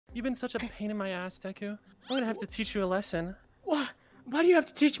You've been such a pain in my ass, Deku. I'm gonna have to teach you a lesson. What? Why do you have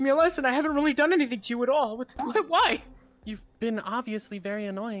to teach me a lesson? I haven't really done anything to you at all. Why? You've been obviously very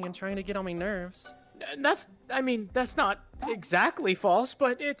annoying and trying to get on my nerves. That's not exactly false,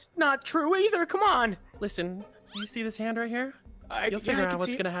 but it's not true either. Come on. Listen, do you see this hand right here? You'll Yeah, figure I out can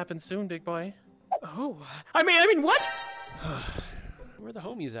what's see gonna happen soon, big boy. Oh, I mean, what? Where the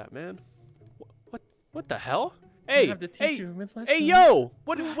homies at, man? What the hell? I Hey, have to teach you Miss lesson. hey, yo!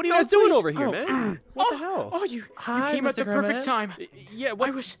 What are you guys doing please. over here, man? What the hell? Oh, you Hi, came at the Mr. perfect KREMIT. time. Yeah,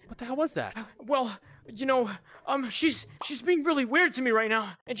 what the hell was that? Well, you know, she's being really weird to me right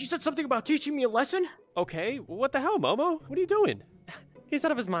now, and she said something about teaching me a lesson. Okay, what the hell, Momo? What are you doing? He's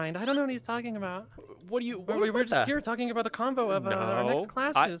out of his mind. I don't know what he's talking about. What are you? We were just here talking about the convo of our next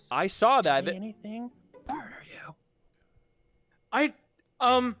classes. I saw that. Say anything? Murder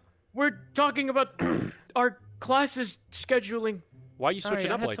you. We're talking about our classes scheduling. Why are you Sorry,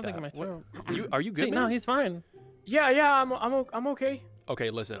 switching I up had like something that? in my throat. Are you good? See, man? no, he's fine. Yeah, I'm okay. Okay,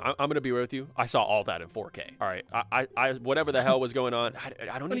 listen, I'm gonna be real with you. I saw all that in 4K. All right, I whatever the hell was going on,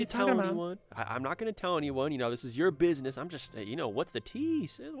 I don't need to tell anyone. I'm not gonna tell anyone. You know, this is your business. I'm just, you know, what's the tea?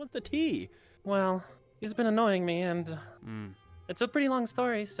 Sis? What's the tea? Well, he's been annoying me, and it's a pretty long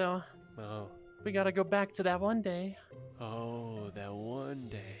story, so we gotta go back to that one day. Oh, that one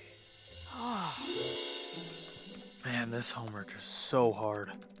day. Man, this homework is so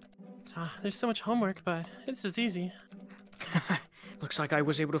hard. There's so much homework, but it's just easy. Looks like I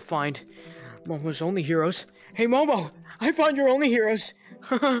was able to find Momo's only heroes. Hey, Momo, I found your only heroes.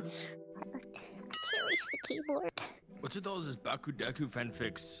 I can't reach the keyboard. What's with all this Baku Deku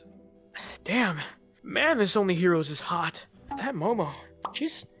fanfics? Damn, man, this only heroes is hot. That Momo,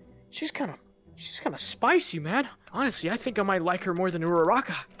 she's kind of spicy, man. Honestly, I think I might like her more than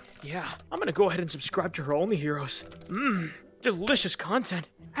Uraraka. Yeah, I'm gonna go ahead and subscribe to her only heroes. Delicious content.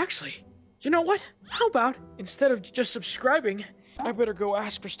 Actually, you know what? How about instead of just subscribing, I better go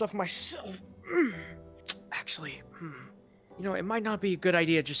ask for stuff myself. Actually, you know, it might not be a good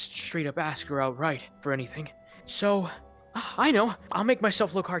idea just straight up ask her outright for anything. So, I know, I'll make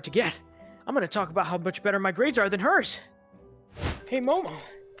myself look hard to get. I'm gonna talk about how much better my grades are than hers. Hey, Momo.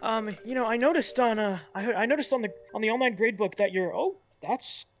 You know, I noticed on I noticed on the online gradebook that you're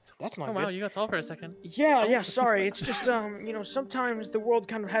that's not Oh good. wow, you got tall for a second. Yeah, sorry. It's just, you know, sometimes the world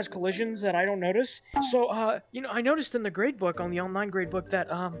kind of has collisions that I don't notice. So, you know, I noticed in the gradebook, on the online gradebook, that,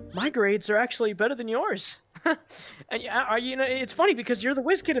 my grades are actually better than yours. And, you know, it's funny because you're the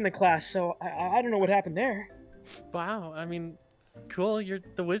whiz kid in the class, so I don't know what happened there. Wow, I mean, cool, you're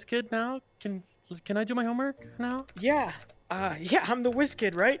the whiz kid now? Can I do my homework now? Yeah. Yeah, I'm the whiz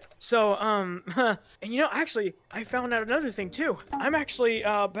kid, right? So, and you know, actually, I found out another thing, too. I'm actually,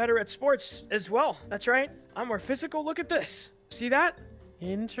 better at sports as well. That's right. I'm more physical. Look at this. See that?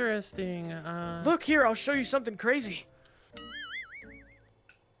 Interesting. Look here, I'll show you something crazy.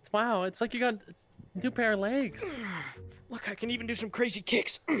 Wow, it's like you got a new pair of legs. Look, I can even do some crazy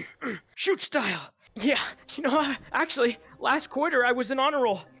kicks. Shoot style. Yeah, you know, actually, last quarter I was in honor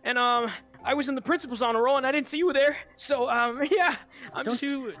roll, and, I was in the principal's honor roll, and I didn't see you there. So, yeah.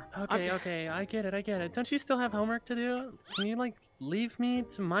 Okay, I get it. Don't you still have homework to do? Can you, like, leave me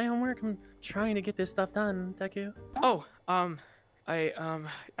to my homework? I'm trying to get this stuff done, Deku. Oh, yeah,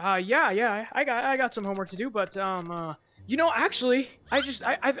 I got some homework to do, but, you know, actually,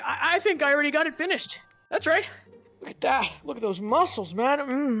 I think I already got it finished. That's right. Look at that. Look at those muscles,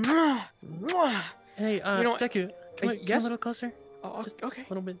 man. Hey, you know, Deku, come a little closer. Just okay.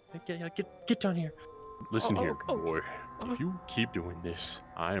 a little bit. Get down here. Listen here, good boy. If you keep doing this,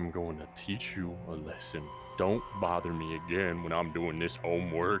 I am going to teach you a lesson. Don't bother me again when I'm doing this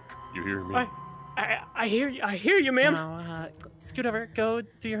homework. You hear me? I hear you, ma'am. Now, scoot over. Go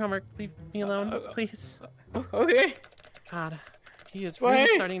do your homework. Leave me alone, please. Okay. God, he is really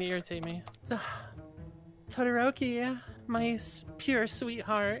starting to irritate me. Todoroki, my pure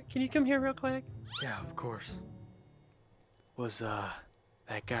sweetheart, can you come here real quick? Yeah, of course. Was,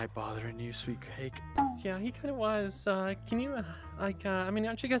 that guy bothering you, sweet cake? Yeah, he kind of was. Can you, I mean,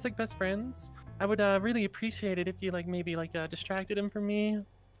 aren't you guys, like, best friends? I would, really appreciate it if you, like, maybe, like, distracted him from me.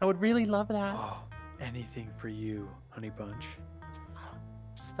 I would really love that. Oh, anything for you, honey bunch.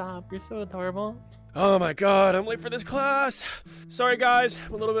 Stop, you're so adorable. Oh my god, I'm late for this class. Sorry guys,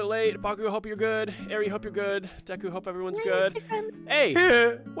 I'm a little bit late. Baku, hope you're good. Eri, hope you're good. Deku, hope everyone's good. Hey,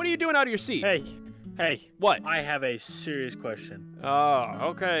 what are you doing out of your seat? Hey. What? I have a serious question. Oh,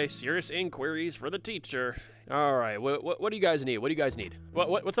 okay. Serious inquiries for the teacher. All right. What do you guys need? What do you guys need?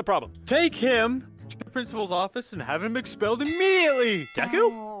 What's the problem? Take him to the principal's office and have him expelled immediately.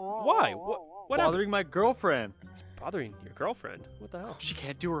 Deku? Why? What happened? Bothering my girlfriend. bothering your girlfriend? What the hell? She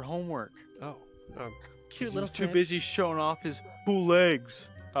can't do her homework. Oh. Cute He little was too snitch. busy showing off his cool legs.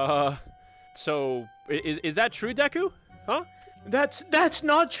 So is that true, Deku? Huh? That's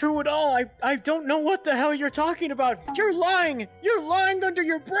not true at all. I don't know what the hell you're talking about. You're lying. You're lying under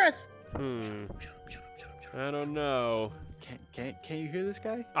your breath. I don't know. Can you hear this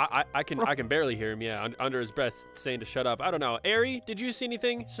guy? I can barely hear him. Yeah, under his breath, saying to shut up. I don't know. Ari, did you see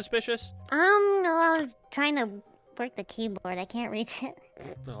anything suspicious? No, I was trying to work the keyboard. I can't reach it.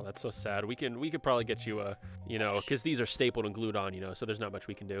 Oh, that's so sad. We could probably get you because these are stapled and glued on, so there's not much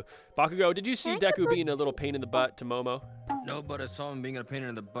we can do. Bakugo, did you see Deku being a little pain in the butt to Momo? No, but I saw him being a pain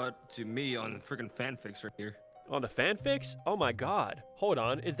in the butt to me on freaking fanfics right here. On the fanfics? Oh my god. Hold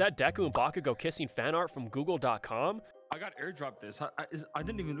on. Is that Deku and Bakugo kissing fan art from google.com? I got airdropped this. I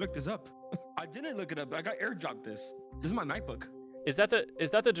didn't even look this up. I didn't look it up. I got airdropped this. This is my MacBook. Is that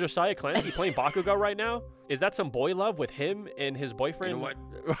the Josiah Clancy playing Bakugo right now? Is that some boy love with him and his boyfriend? You know what?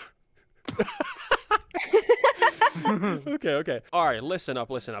 Okay. All right, listen up.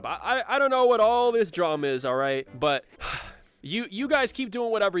 I don't know what all this drama is, all right? But you guys keep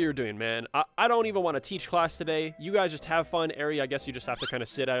doing whatever you're doing, man. I don't even want to teach class today. You guys just have fun. Ari, I guess you just have to kind of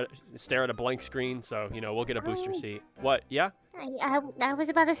stare at a blank screen, so, we'll get a booster seat. What, yeah? I was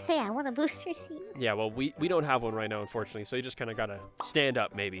about to say, I want a booster seat. Yeah, well, we don't have one right now, unfortunately, so you just kind of got to stand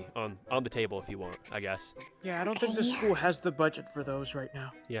up, maybe, on the table if you want, I guess. Yeah, I don't think the school has the budget for those right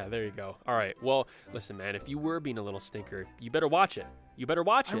now. Yeah, there you go. All right, well, listen, man, if you were being a little stinker, you better watch it. You better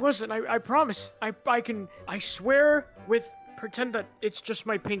watch it. I wasn't. I promise. I swear pretend that it's just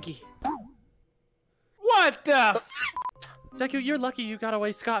my pinky. What the Deku, you're lucky you got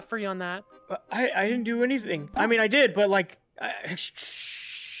away scot-free on that. I didn't do anything. I mean, I did, but like...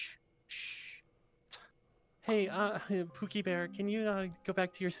 Hey, Pookie Bear, can you go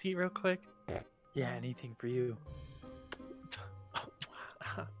back to your seat real quick? Yeah, anything for you.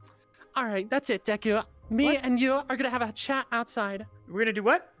 All right, that's it, Deku. Me and you are gonna have a chat outside. We're gonna do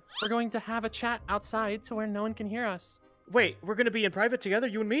what? We're going to have a chat outside to where no one can hear us. Wait, we're gonna be in private together,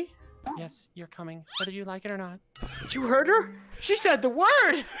 you and me? Yes, you're coming, whether you like it or not. You heard her? She said the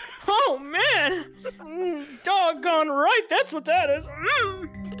word! Oh, man! Doggone right, that's what that is.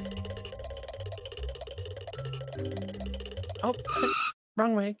 Oh,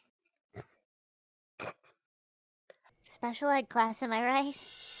 wrong way. Special ed class, am I right?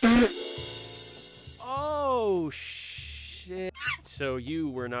 Oh, shit. So you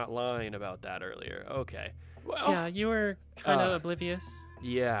were not lying about that earlier. Okay. Well, Yeah, you were kind of oblivious.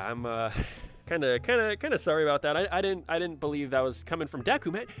 Yeah, I'm kind of sorry about that. I didn't believe that was coming from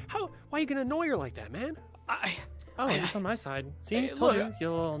Deku, man. Why are you gonna annoy her like that, man? Oh, it's on my side. See, Hey, told look, you, you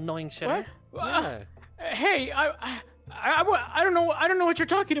little annoying shitter. what? Yeah. Hey, I don't know what you're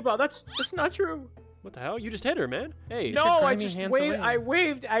talking about. That's not true. What the hell? You just hit her, man. Hey. No, your I grimy just hands waved.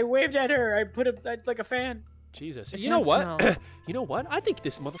 away. I waved at her. I put it like a fan. Jesus. His You know hands what? smell. You know what? I think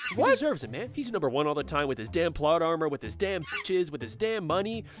this motherfucker deserves it, man. He's #1 all the time with his damn plot armor, with his damn bitches, with his damn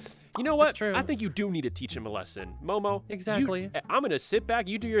money. You know what? That's true. I think you do need to teach him a lesson. Momo. Exactly. I'm going to sit back.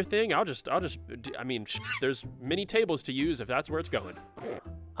 You do your thing. I mean, there's many tables to use if that's where it's going.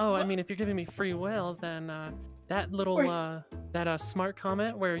 Oh, I mean, if you're giving me free will, then that little that smart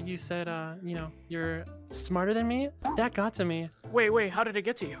comment where you said you're smarter than me, that got to me Wait, how did it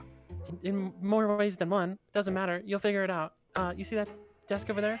get to you? in more ways than one. Doesn't matter. You'll figure it out. You see that desk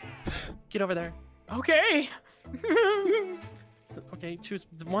over there? Get over there. Okay. Okay, choose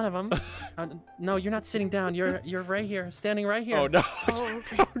one of them. No, you're not sitting down. You're right here, standing right here. Oh, no. Oh,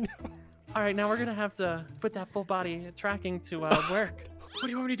 okay. All right, now we're gonna have to put that full body tracking to work. What do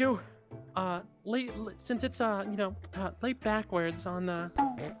you want me to do? Since it's lay backwards on the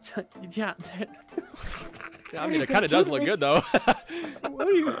yeah. I mean, it kind of does look good, though. What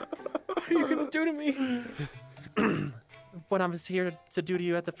are you gonna do to me? What I was here to do to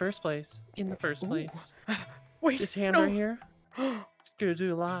you at the first place. In the first place. Wait, This hand no. right here. It's gonna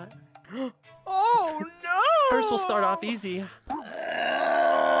do a lot. Oh no! First, we'll start off easy.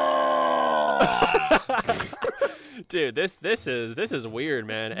 Dude, this is weird,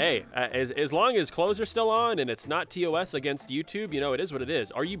 man. Hey, as long as clothes are still on and it's not TOS against YouTube, it is what it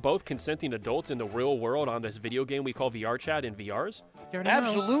is. Are you both consenting adults in the real world on this video game we call VRChat in VRs? You already know.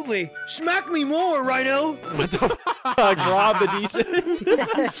 Absolutely. Smack me more, Rhino. What the fuck? Rob the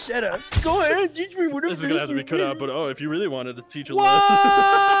decent? Shut up. Go ahead, teach me whatever. This is gonna have to be cut out, but if you really wanted to teach a lesson.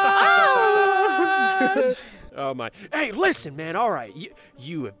 What? Oh my. Hey, listen, man. All right.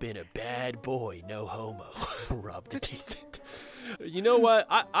 You have been a bad boy. No homo. Rob the decent. You know what?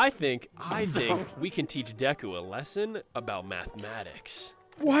 I think we can teach Deku a lesson about mathematics.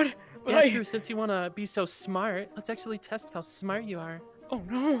 What? But Yeah, true. Since you want to be so smart, let's actually test how smart you are. Oh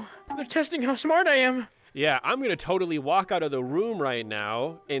no, they're testing how smart I am. Yeah, I'm gonna totally walk out of the room right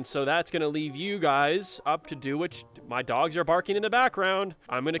now, and so that's gonna leave you guys up to do what my dogs are barking in the background.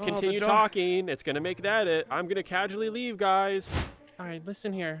 I'm gonna continue talking. It's gonna make that it. I'm gonna casually leave, guys. All right,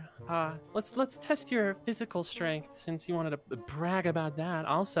 listen here. Let's test your physical strength since you wanted to brag about that.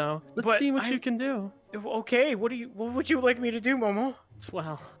 Also, let's see what you can do. Okay, what would you like me to do, Momo?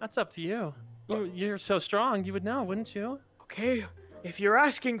 Well, that's up to you. You're so strong, you would know, wouldn't you? Okay, if you're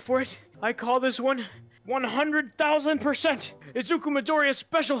asking for it, I call this one 100,000% Izuku Midoriya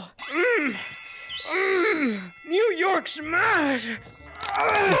special. New York smash.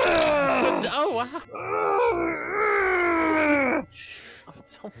 Oh wow! I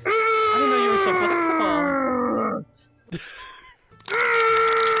didn't know you were so flexible.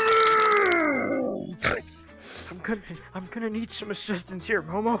 I'm gonna need some assistance here,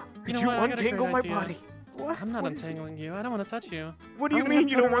 Momo. Could you know what? untangle my body? What? I'm not untangling you. I don't want to touch you. What do you mean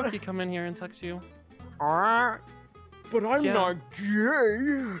you don't want to come in here and touch you? Alright, but I'm not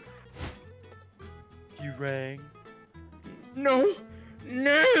gay. You rang. No,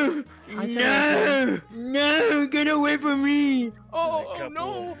 no, no, get away from me. Oh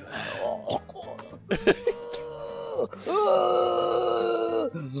no.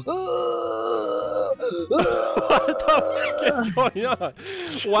 What the fuck is going on?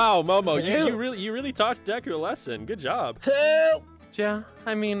 Wow, Momo, you really taught Deku a lesson. Good job. Help! Yeah,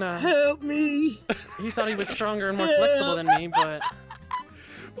 I mean, help me! He thought he was stronger and more flexible than me, but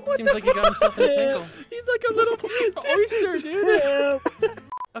it seems like he got himself in a tangle. He's like a little oyster, dude.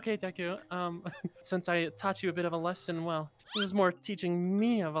 Okay, Deku, since I taught you a bit of a lesson, well, it was more teaching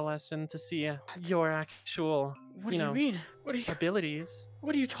me of a lesson to see your actual, what do you mean? Abilities.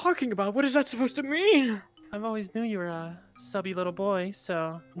 What are you talking about? What is that supposed to mean? I've always knew you were a subby little boy,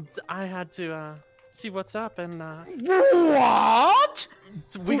 so I had to see what's up and What?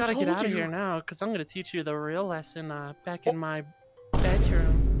 We gotta get out of here now, because I'm gonna teach you the real lesson back in my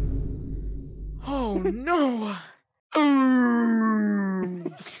bedroom. Oh no!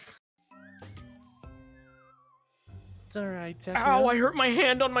 It's alright, Deku. Ow, I hurt my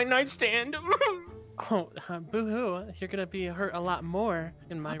hand on my nightstand. Oh, boo-hoo. You're gonna be hurt a lot more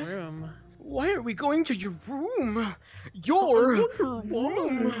in my room. Why are we going to your room? Your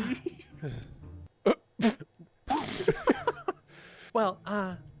room. Well,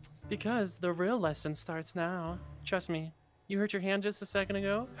 because the real lesson starts now. Trust me. You hurt your hand just a second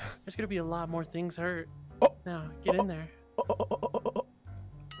ago. There's gonna be a lot more things hurt. Now, get in there.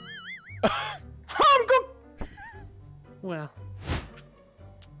 Well.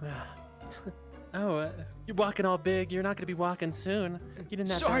 You're walking all big. You're not gonna be walking soon. Get in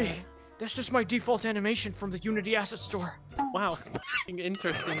that Sorry, bed. that's just my default animation from the Unity Asset Store. Wow,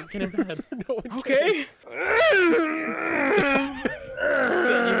 interesting. Get in bed. Okay. So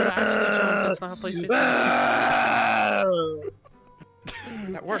you gotta actually jump. That's not how PlayStation works.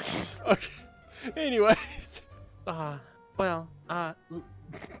 That works. Okay. Anyways. I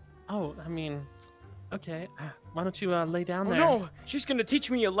mean, okay. Why don't you lay down there? Oh no, she's gonna teach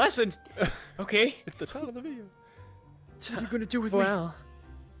me a lesson. Okay. It's the title of the video. What are you gonna do with me? Well,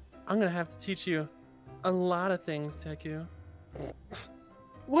 I'm gonna have to teach you a lot of things, Deku.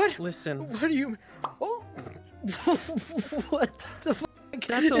 What? Listen. What do you? Oh. What the fuck?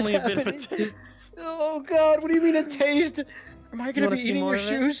 That's only a bit of a taste. Oh god, what do you mean a taste? Am I gonna be eating your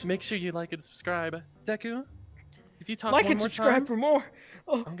shoes? Make sure you like and subscribe. Deku, if you talk like one and more subscribe time, for more.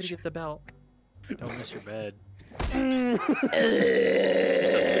 Oh, I'm gonna get the belt. Don't miss your bed.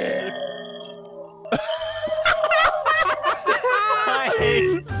 I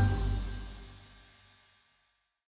hate